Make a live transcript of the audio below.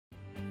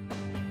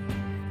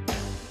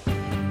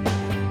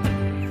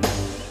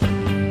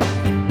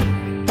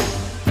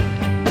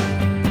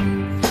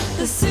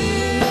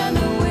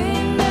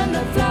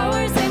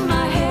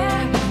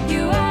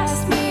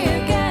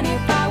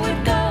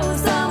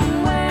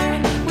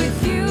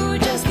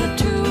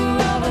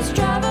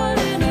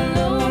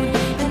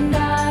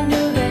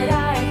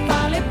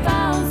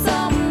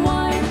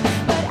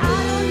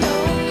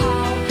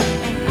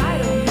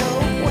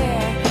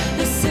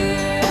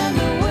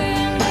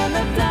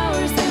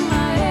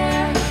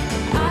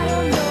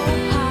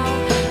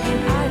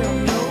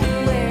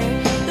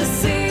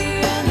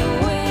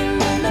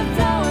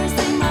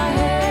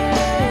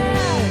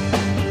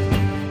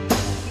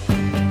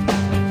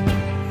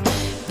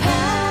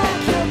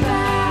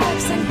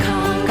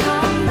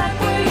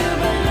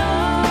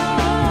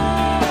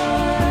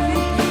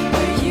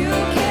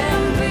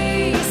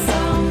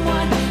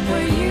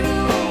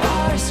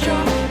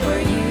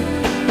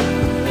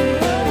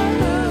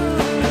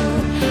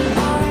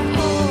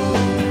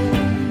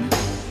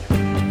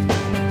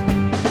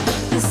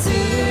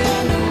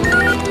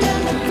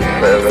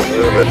In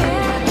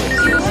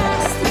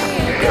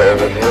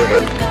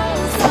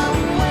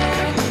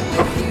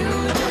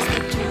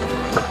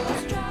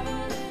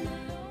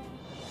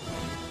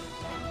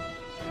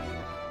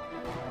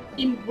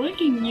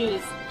breaking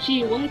news,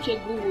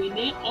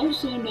 Chiwachaguwine,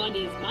 also known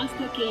as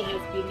Master K,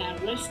 has been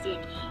arrested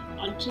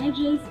on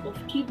charges of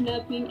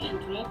kidnapping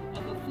and rape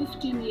of a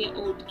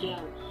 15-year-old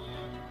girl.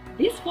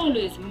 This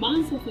follows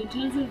months of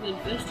intensive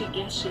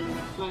investigation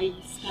by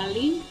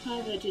Scalene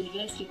private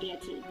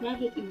investigators.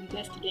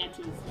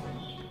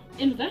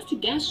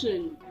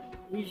 Investigation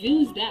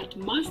reveals that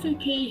Master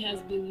K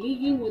has been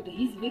living with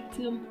his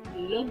victim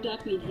locked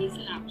up in his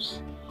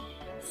house.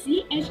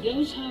 CH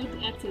Girl Child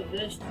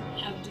activists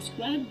have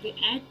described the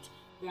act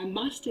by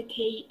Master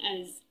K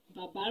as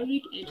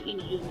barbaric and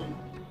inhuman.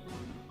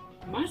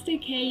 Master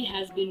K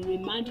has been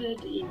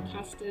remanded in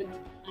custody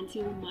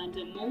until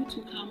Monday. More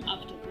to come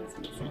after these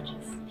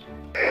messages.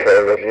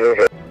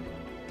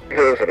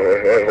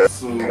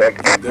 So,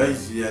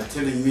 guys, you are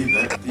telling me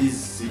that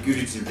these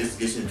security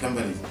investigation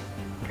companies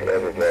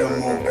become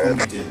more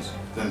competent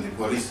than the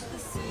police?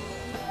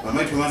 Am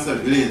I to answer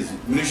Blaze?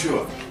 Are you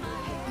sure?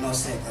 No,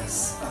 sir,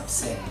 that's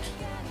upset.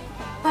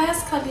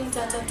 Scalene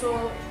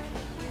Tatato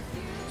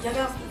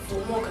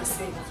Yagafumoka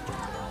said.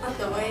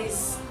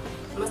 Otherwise,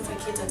 Master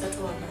K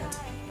Tatato Abad.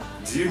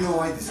 Do you know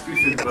why the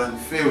security plan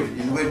failed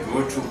in Web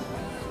 2?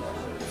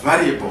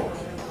 Variable.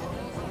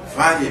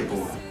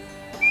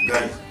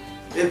 Guys,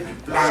 every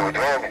plan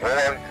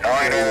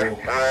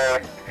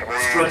or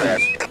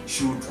strategy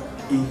should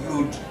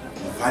include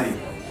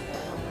variable.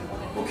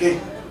 Okay?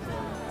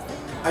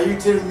 Are you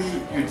telling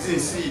me you didn't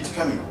see it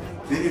coming?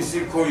 Then you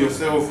still call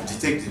yourself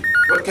detective.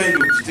 What kind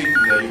of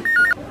detective are you?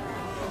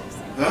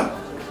 Huh?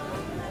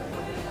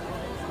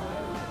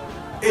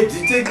 A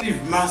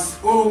detective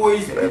must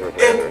always be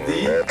at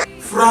the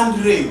front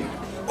ring.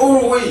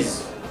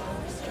 Always.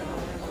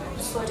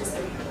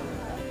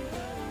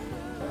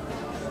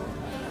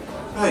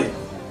 Hi,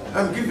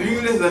 I'm giving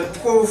you less than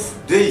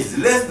 12 days.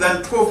 Less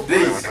than 12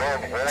 days.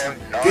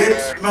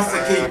 Get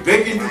Master K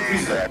back into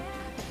prison.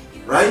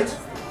 Right?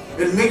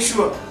 And make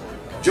sure,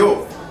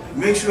 Joe,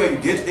 make sure you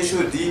get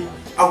HOD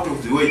out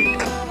of the way.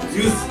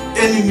 Use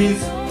any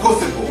means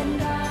possible.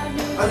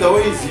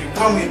 Otherwise, you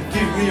come and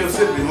give me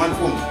yourself in one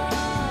form.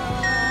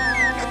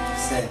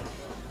 Sir,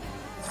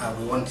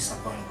 we won't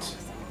disappoint.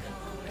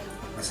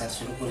 But I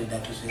should put it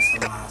that we say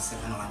some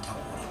 7 1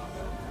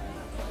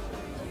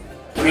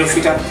 Real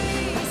fitter.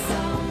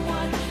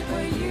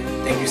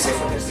 Thank you, sir,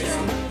 for the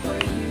briefing.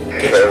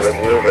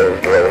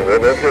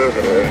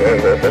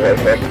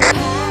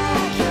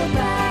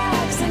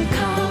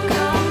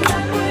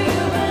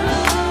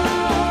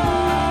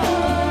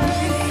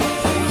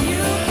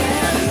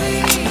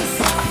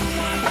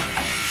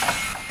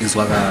 This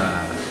was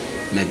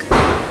Meg.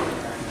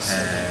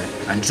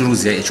 And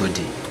choose the HOD.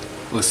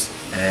 Yes.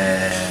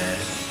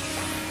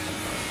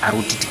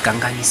 Arutiti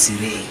kangani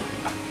sire.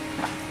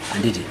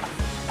 Andidi.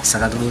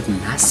 Sakatolo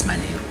nas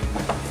manero.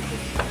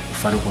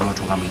 Ufano kono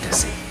tonga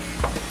muitase.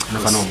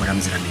 Nafano obora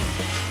mzira mimi.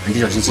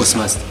 Andidi wachinchi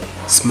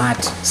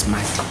smart.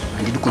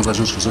 Andidi kunzwa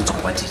zvinhu zvozonzo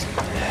kwatiri.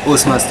 Oh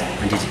smart.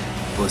 Andidi.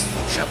 Boss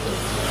sharp.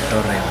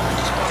 All right.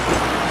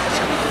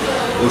 Sharp.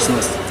 Oh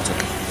smart. It's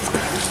okay.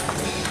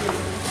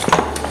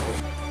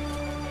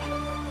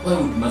 Why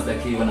would Master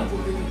K wanna go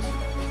with it?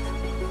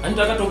 And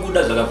I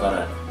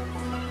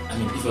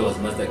mean, if I was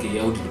Master K,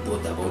 I would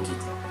report about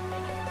it.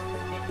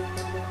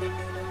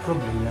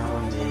 Probably now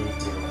and then,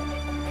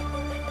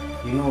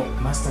 you know,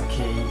 Master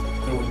K,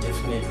 he will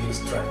definitely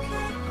strike.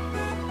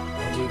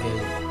 And you get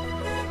it.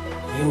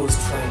 He will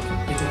strike.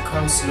 It will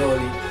come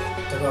slowly.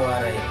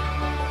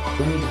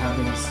 When it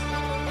happens,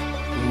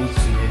 we need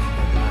to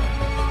have that.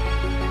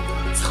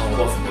 It's how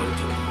off about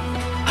it.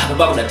 I'm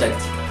about that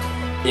tactic.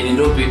 And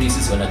no this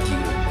is one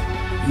active.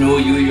 No,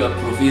 you are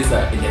professor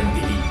and then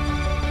believe.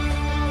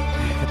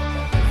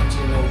 And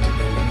you know the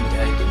Berlin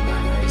died in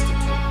Manifest too.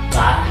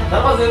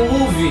 That was a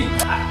movie.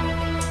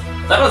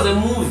 That was a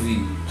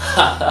movie.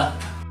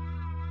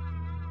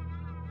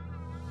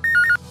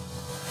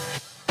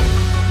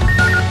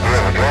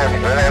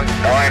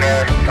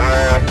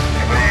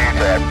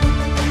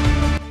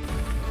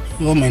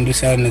 Woman do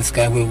say this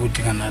guy we would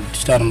can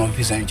start an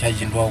officer in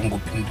charge and walk.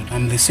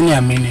 I'm the senior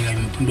meaning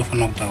I'm to for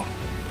knockdown.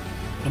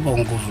 The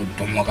bone goes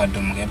to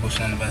Mogadum, Gabos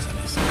and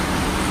Basalis.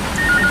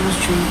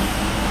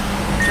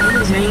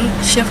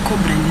 Chef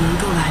Cobra in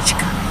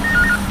Dolachka.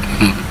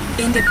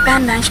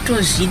 Independence to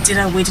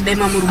Zitira with the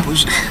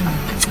Mamurbus.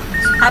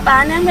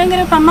 Abana and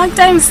Bangere Pamak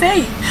time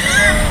say.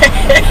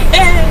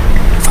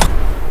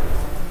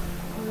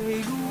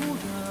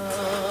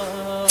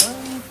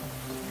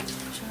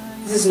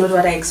 This is not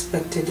what I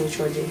expected,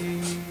 HOD.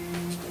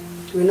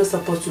 We're not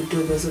supposed to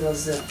do this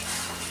was there.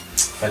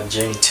 But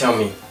Jamie, tell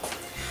me.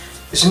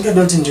 Isn't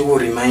that you will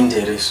remind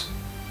us?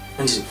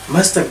 And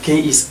Master K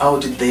is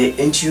out there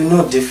and you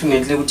know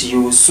definitely what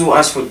you will sue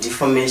us for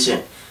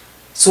defamation.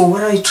 So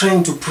what are you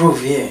trying to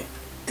prove here?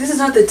 This is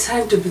not the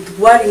time to be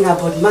worrying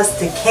about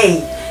Master K.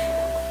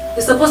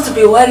 We're supposed to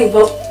be worrying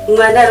about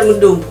Ngwanara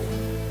Mudumbu.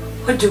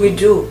 What do we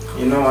do?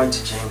 You know what,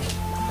 Jamie?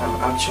 I'm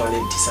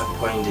actually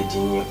disappointed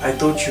in you. I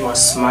thought you were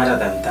smarter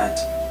than that.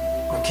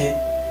 Okay?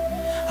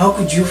 How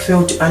could you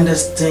fail to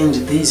understand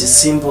these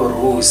simple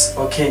rules?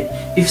 Okay?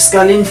 If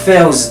Scalene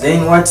fails,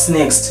 then what's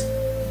next?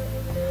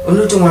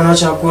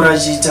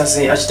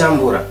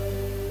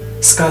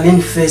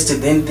 Scalene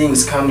first, then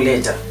things come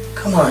later.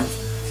 Come on.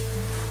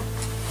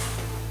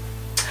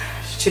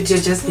 You're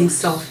just being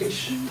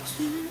selfish.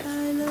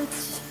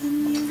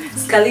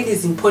 Scalene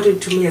is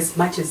important to me as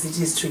much as it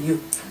is to you.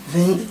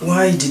 Then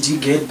why did you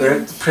get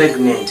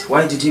pregnant?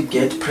 Why did you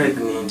get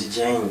pregnant,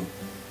 Jane?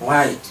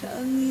 Why?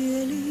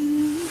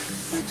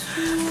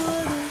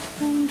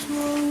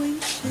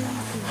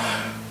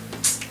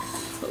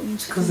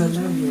 Because I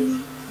love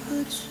you.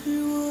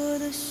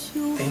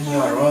 Then you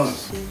are wrong,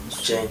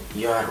 Jane.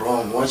 You are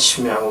wrong. Watch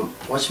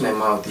my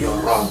mouth. You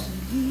are wrong.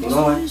 You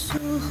know what?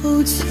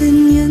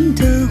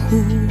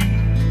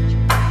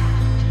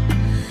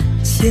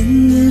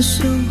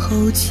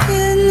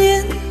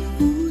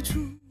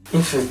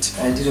 In fact,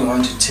 I didn't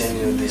want to tell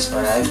you this,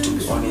 but I have to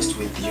be honest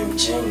with you,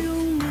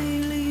 Jane.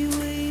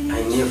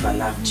 I never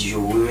loved you.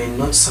 We were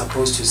not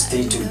supposed to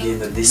stay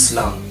together this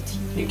long.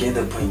 You get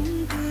the point?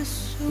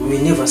 We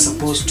were never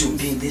supposed to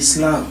be this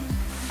long.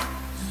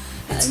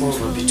 It's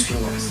over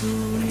between us.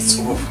 It's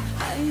over.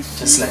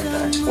 Just like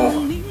that.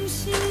 Over.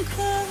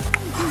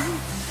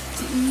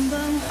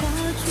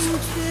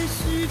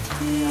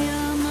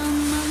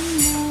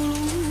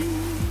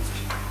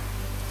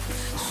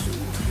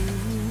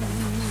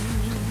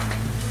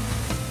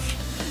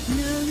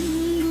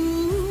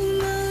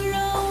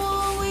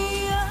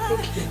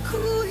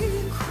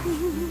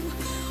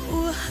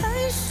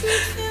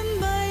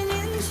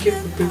 Thank you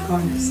for being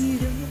honest.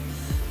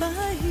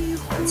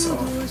 That's all.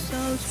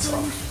 That's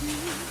all.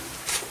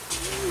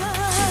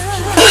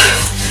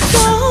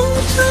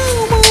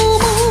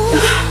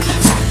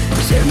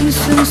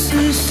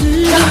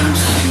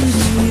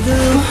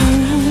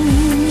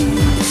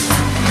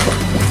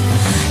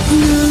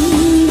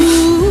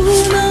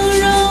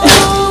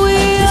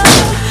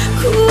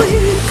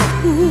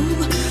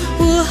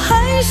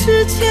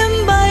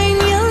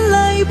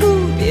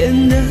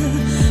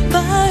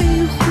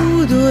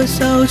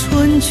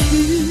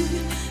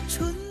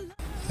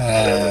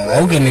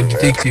 How can a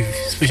detective,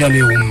 especially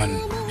a woman,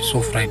 be so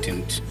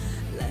frightened?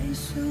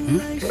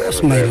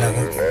 What's my luck?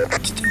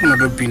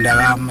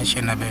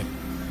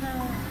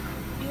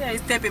 Yeah,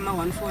 it's type my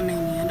 149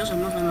 and those are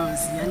not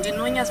famous. And you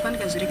know, you're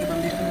Spanish as Ricky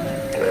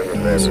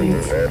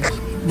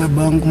The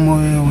bank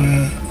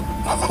moe.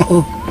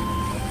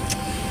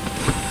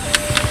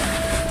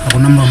 Ako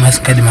number mas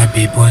kadi my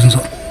people and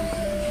so.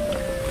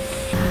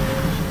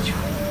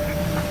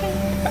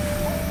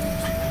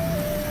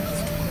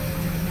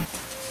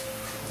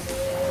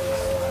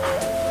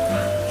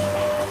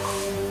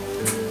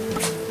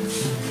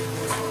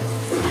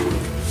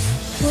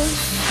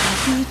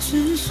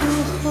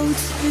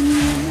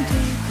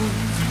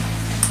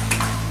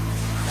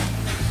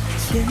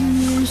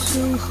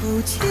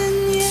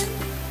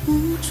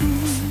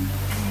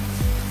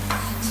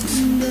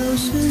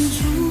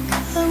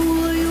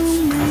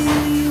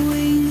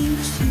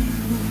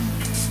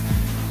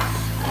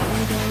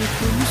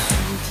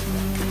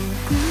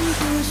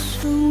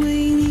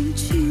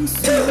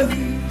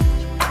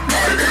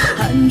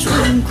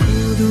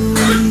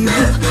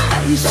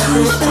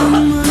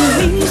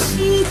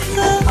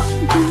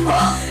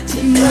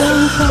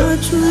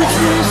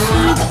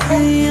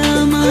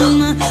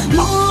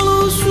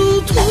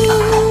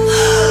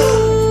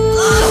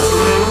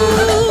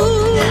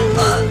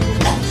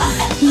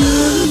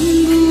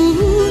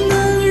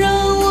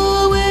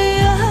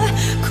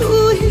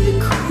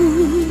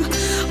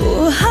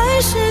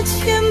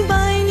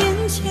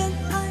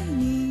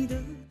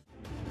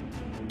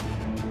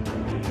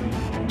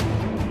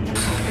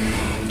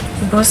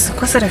 Boss,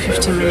 what's at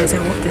 15 minutes? I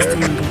hope this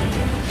thing will.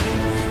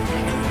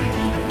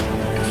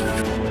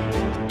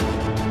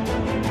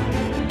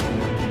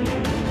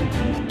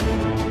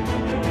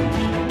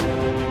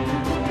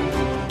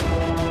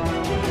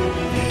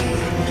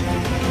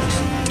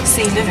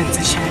 Say 11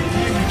 to shine.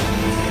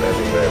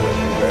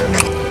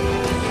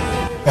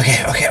 Okay.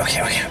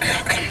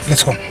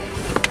 Let's go.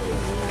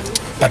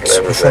 But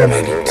before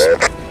my lead,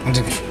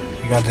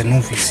 you are the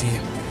novice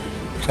here.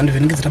 Can't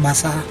even get the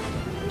basa.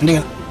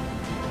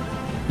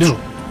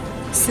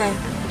 Sir.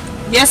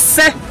 Yes,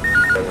 sir.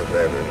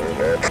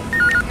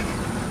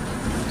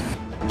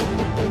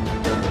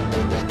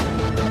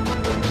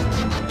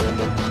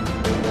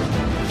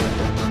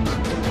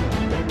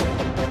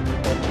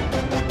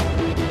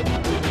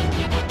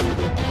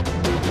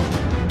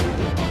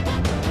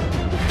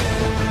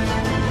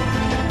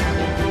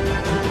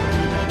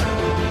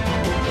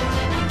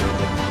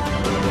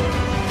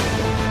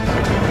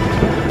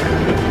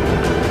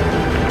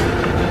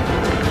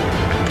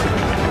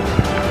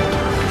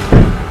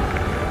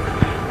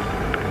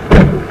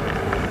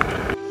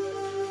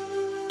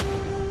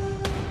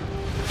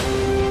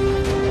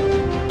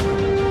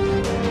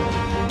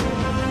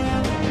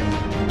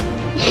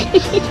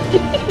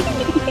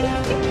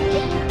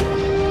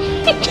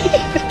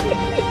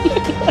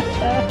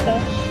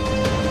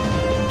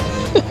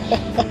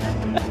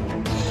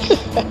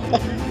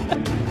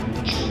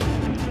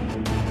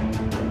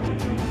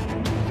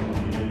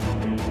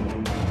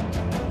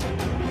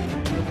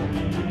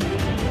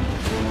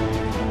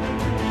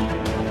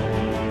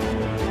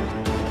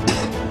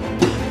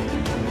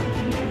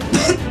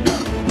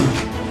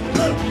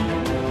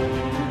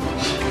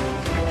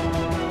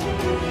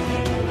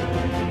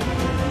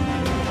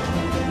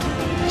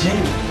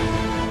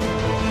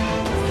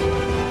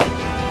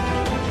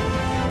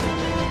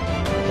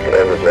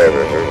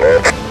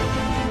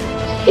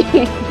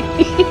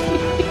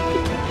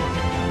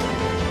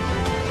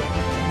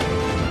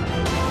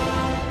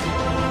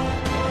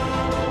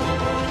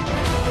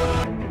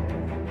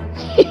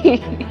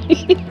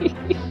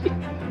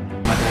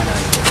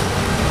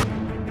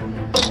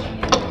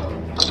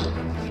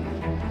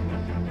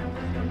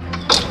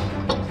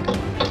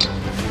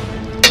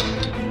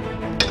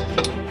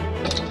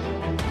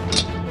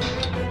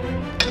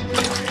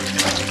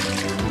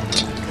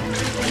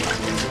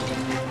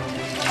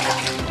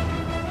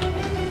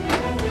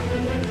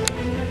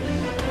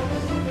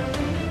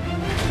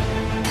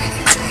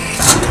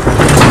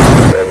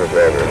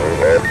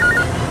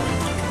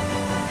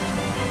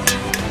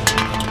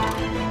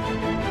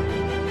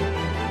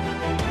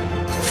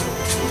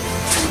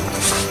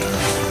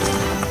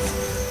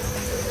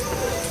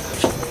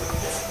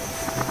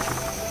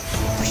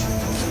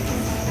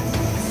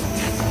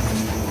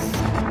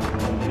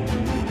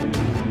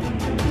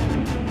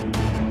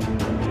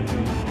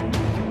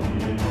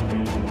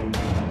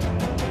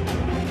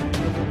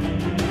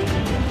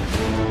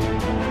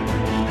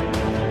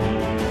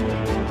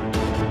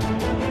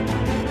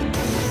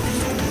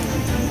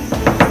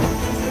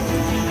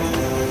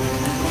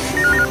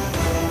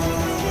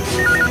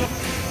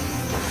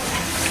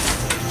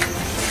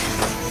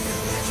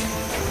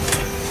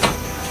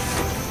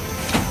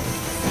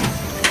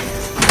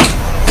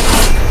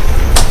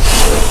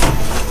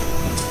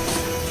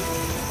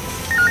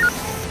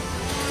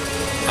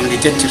 I'm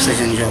Detective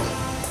Sergeant Joe,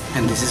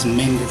 and this is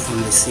mainly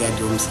from the CID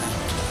home side.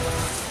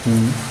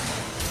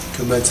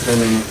 Too bad,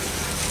 running.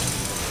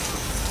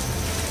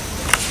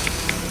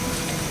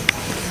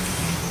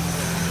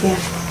 Yeah.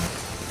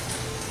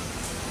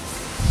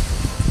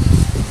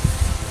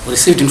 We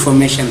received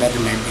information that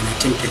there might be an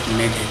attempted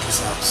murder at this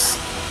house.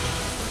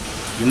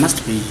 You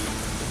must be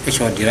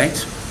HOD,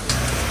 right?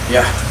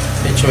 Yeah,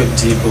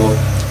 HOD go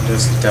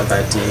just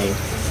tabating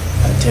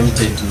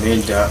attempted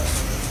murder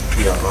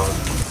your mom.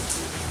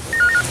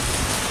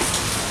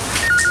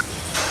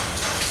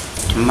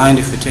 Do you mind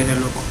if you take a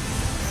look?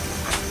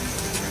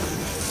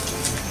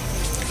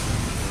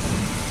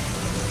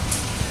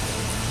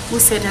 Who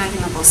said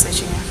anything about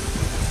searching her?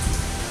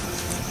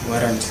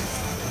 Warrant.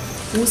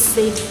 Who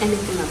said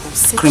anything about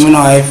searching?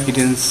 Criminal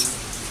Evidence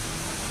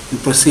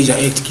and Procedure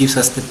Act gives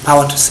us the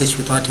power to search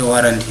without a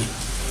warrant,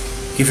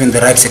 given the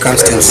right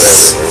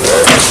circumstances.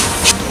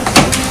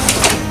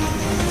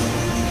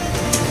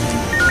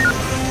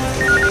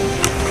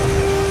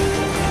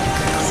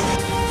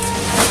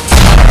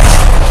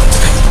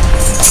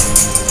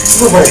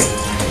 Move away.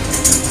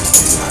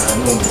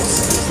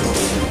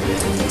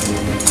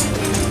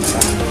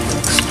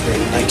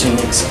 I can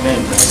explain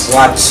this.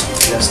 What?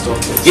 Just stop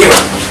it. Here!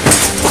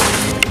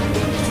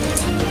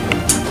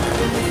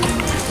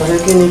 But I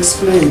can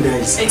explain,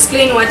 guys.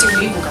 Explain what you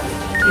mean.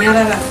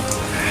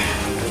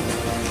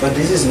 But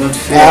this is not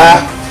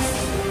fair.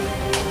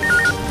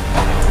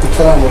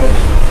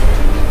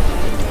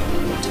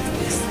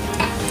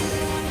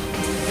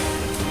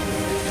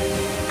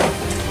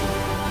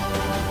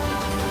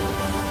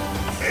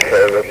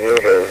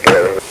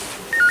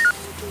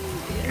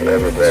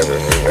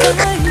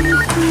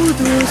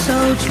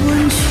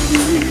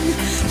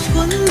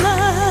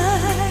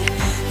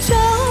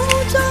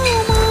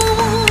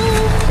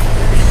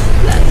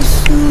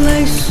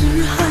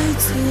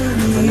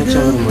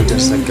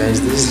 Guys,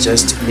 this is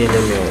just me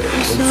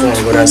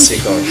and what I say,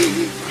 God.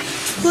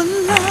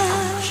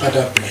 Shut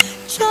up.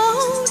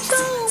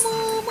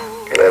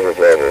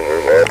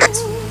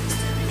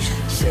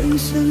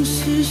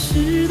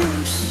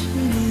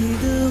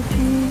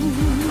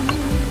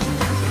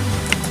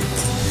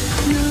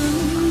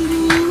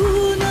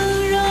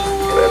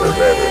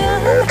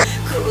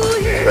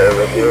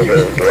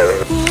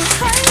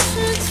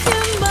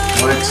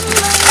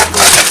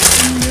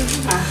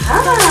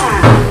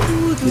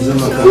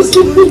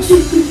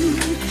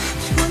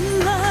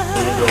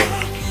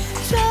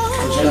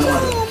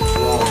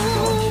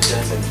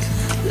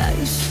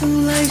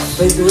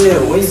 By the way,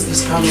 where is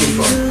this coming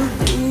from?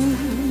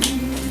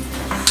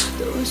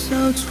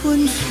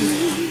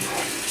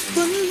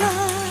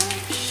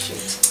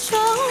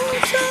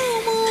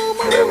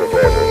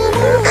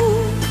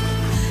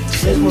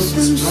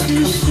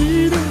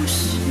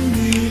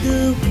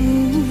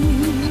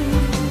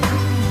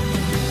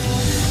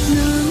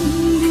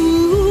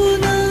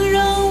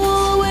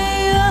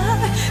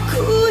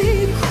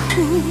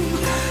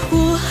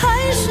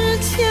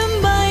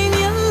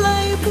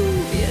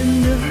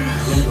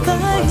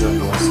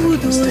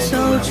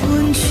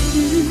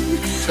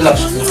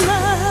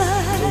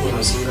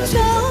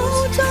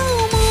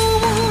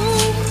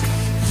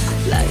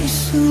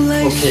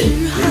 Okay,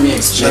 let me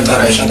explain.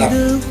 Shut up.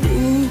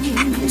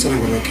 What's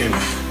wrong with okay?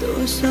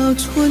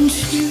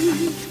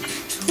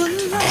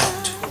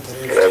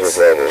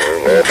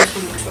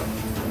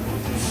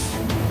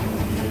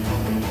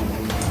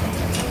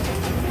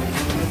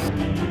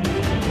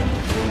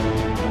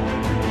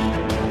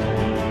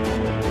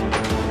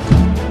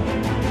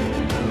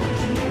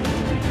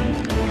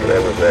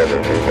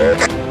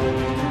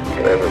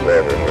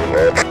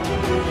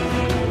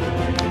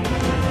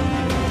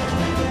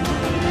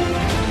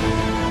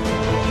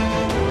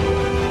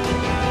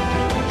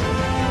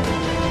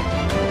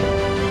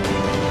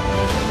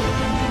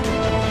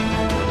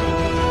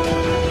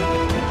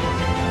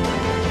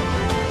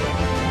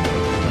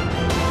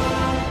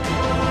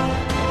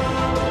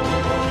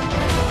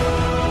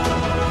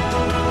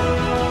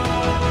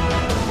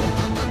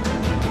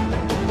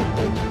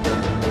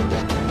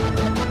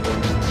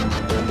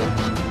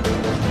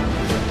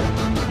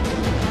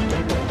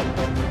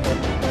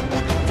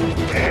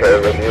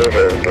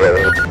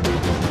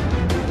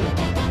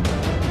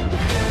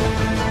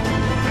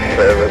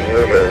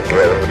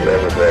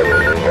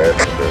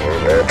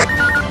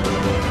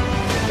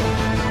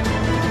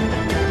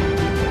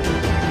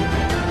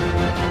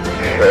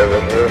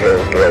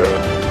 Seven,